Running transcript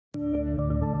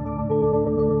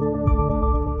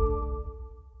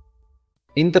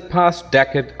In the past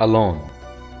decade alone,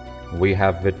 we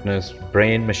have witnessed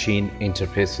brain-machine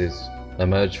interfaces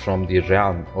emerge from the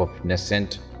realm of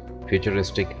nascent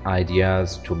futuristic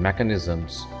ideas to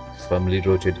mechanisms firmly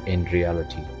rooted in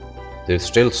reality. There's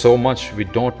still so much we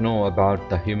don't know about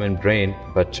the human brain,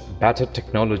 but better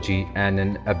technology and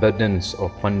an abundance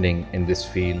of funding in this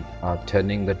field are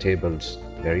turning the tables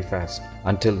very fast.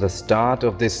 Until the start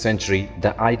of this century,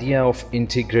 the idea of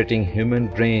integrating human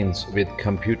brains with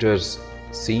computers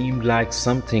seemed like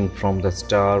something from the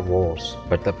Star Wars,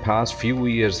 but the past few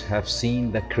years have seen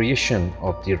the creation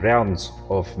of the realms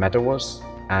of Metaverse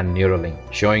and Neuralink,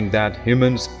 showing that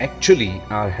humans actually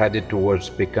are headed towards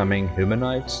becoming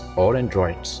humanoids or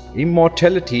androids.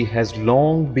 Immortality has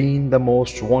long been the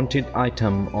most wanted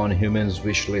item on humans'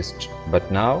 wish list,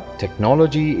 but now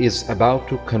technology is about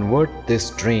to convert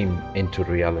this dream into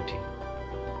reality.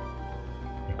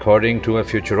 According to a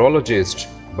futurologist,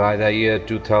 by the year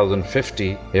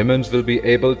 2050, humans will be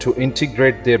able to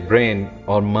integrate their brain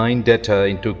or mind data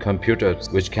into computers,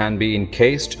 which can be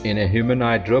encased in a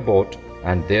humanoid robot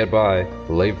and thereby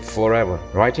live forever.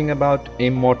 Writing about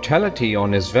immortality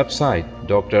on his website,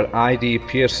 Dr. I.D.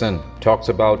 Pearson talks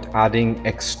about adding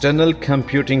external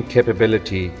computing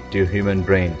capability to human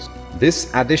brains.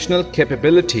 This additional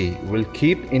capability will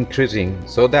keep increasing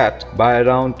so that by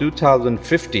around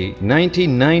 2050,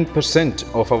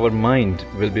 99% of our mind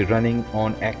will be running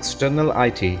on external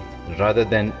IT rather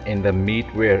than in the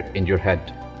meatware in your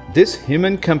head. This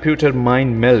human-computer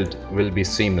mind meld will be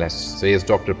seamless, says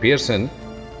Dr. Pearson,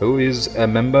 who is a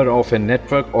member of a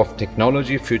network of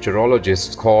technology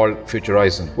futurologists called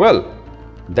Futurizon. Well,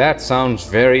 that sounds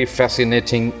very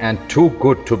fascinating and too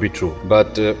good to be true.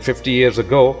 But 50 years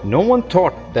ago, no one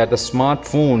thought that the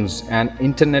smartphones and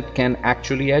internet can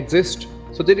actually exist.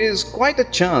 So there is quite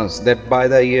a chance that by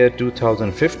the year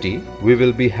 2050, we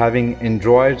will be having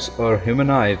androids or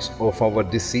humanoids of our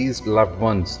deceased loved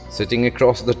ones sitting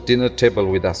across the dinner table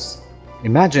with us.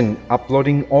 Imagine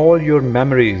uploading all your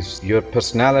memories, your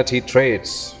personality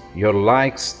traits, your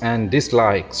likes and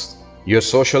dislikes, your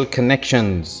social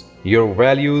connections, your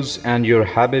values and your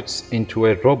habits into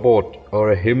a robot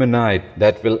or a humanoid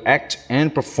that will act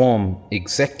and perform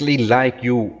exactly like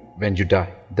you when you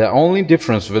die. The only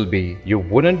difference will be you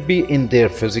wouldn't be in there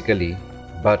physically,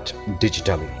 but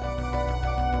digitally.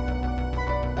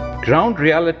 Ground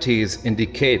realities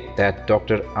indicate that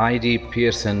Dr. I.D.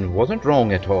 Pearson wasn't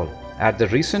wrong at all. At the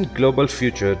recent Global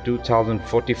Future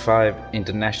 2045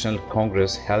 International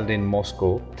Congress held in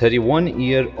Moscow,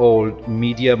 31-year-old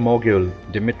media mogul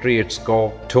Dmitry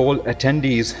Itskov told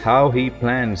attendees how he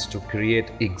plans to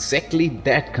create exactly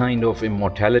that kind of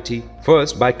immortality.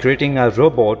 First, by creating a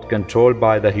robot controlled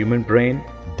by the human brain,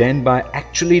 then by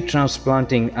actually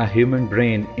transplanting a human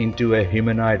brain into a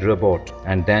humanoid robot,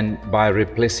 and then by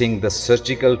replacing the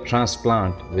surgical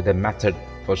transplant with a method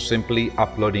for simply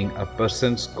uploading a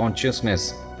person's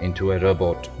consciousness into a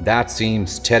robot. That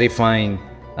seems terrifying,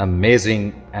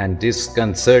 amazing, and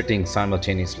disconcerting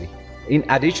simultaneously. In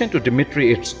addition to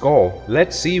Dmitry Itskov,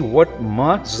 let's see what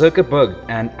Mark Zuckerberg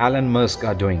and Elon Musk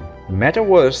are doing.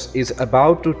 Metaverse is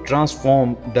about to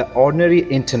transform the ordinary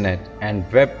internet, and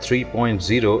Webb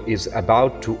 3.0 is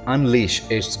about to unleash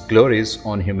its glories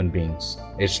on human beings.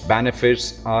 Its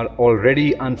benefits are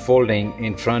already unfolding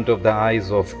in front of the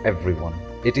eyes of everyone.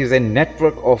 It is a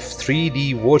network of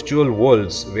 3D virtual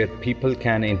worlds where people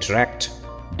can interact,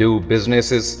 do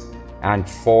businesses, and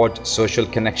forge social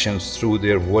connections through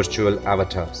their virtual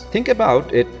avatars. Think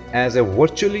about it as a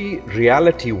virtually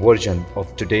reality version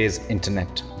of today's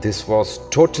internet. This was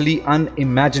totally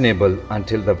unimaginable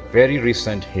until the very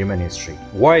recent human history.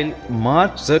 While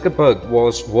Mark Zuckerberg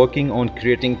was working on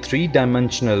creating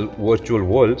three-dimensional virtual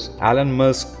worlds, Elon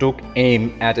Musk took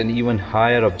aim at an even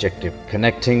higher objective: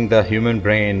 connecting the human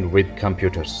brain with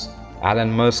computers.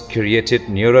 Elon Musk created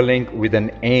Neuralink with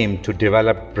an aim to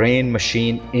develop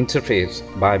brain-machine interface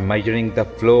by measuring the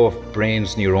flow of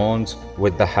brain's neurons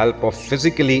with the help of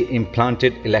physically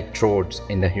implanted electrodes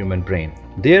in the human brain.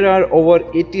 There are over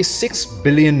 86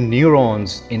 billion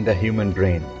neurons in the human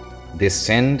brain. They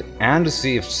send and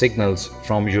receive signals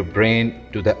from your brain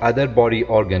to the other body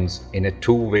organs in a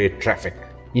two-way traffic.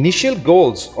 Initial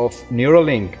goals of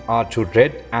Neuralink are to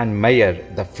read and measure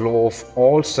the flow of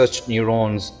all such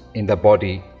neurons in the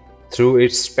body through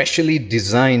its specially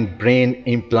designed brain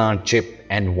implant chip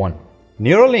N1.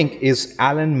 Neuralink is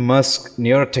Elon Musk's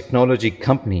neurotechnology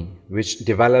company which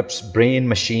develops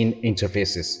brain-machine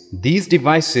interfaces. These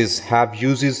devices have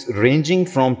uses ranging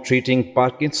from treating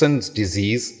Parkinson's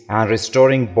disease and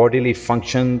restoring bodily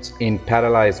functions in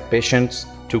paralyzed patients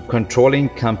to controlling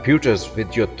computers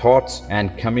with your thoughts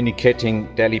and communicating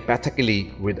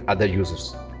telepathically with other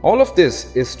users. All of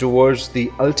this is towards the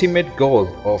ultimate goal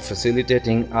of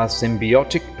facilitating a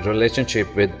symbiotic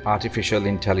relationship with artificial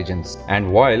intelligence.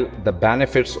 And while the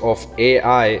benefits of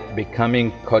AI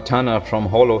becoming Cortana from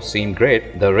Holo seem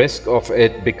great, the risk of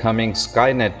it becoming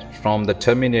Skynet from the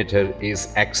Terminator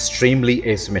is extremely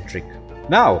asymmetric.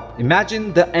 Now,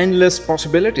 imagine the endless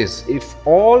possibilities. If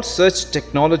all such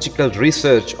technological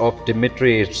research of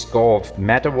Dmitry Rskov,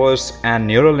 Metaverse and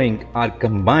Neuralink are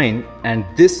combined and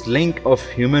this link of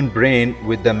human brain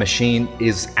with the machine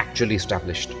is actually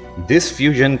established. This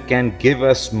fusion can give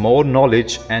us more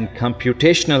knowledge and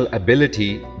computational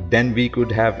ability than we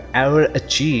could have ever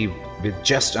achieved with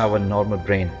just our normal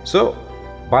brain. So,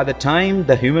 by the time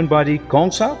the human body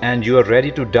conks out and you are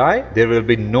ready to die, there will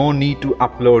be no need to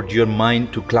upload your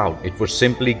mind to cloud. It would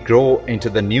simply grow into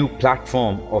the new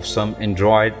platform of some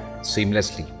android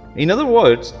seamlessly. In other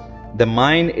words, the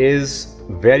mind is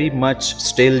very much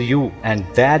still you, and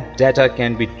that data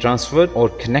can be transferred or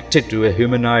connected to a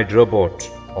humanoid robot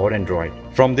or android.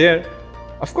 From there,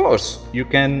 of course, you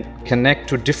can connect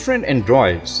to different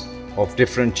androids of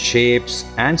different shapes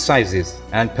and sizes,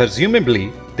 and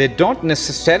presumably they don't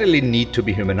necessarily need to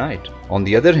be humanoid. On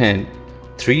the other hand,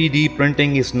 3D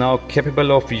printing is now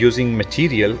capable of using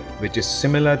material which is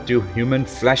similar to human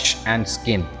flesh and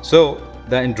skin. So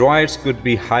the androids could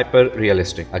be hyper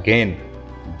realistic. Again,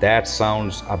 that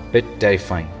sounds a bit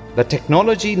terrifying. The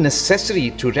technology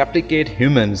necessary to replicate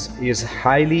humans is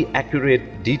highly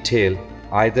accurate detail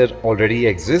either already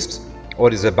exists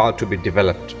or is about to be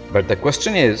developed. But the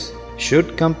question is,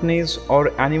 should companies or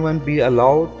anyone be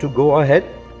allowed to go ahead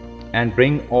and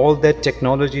bring all that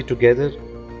technology together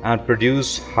and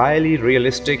produce highly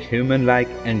realistic human-like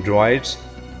androids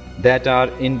that are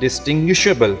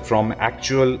indistinguishable from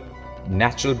actual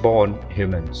natural-born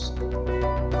humans?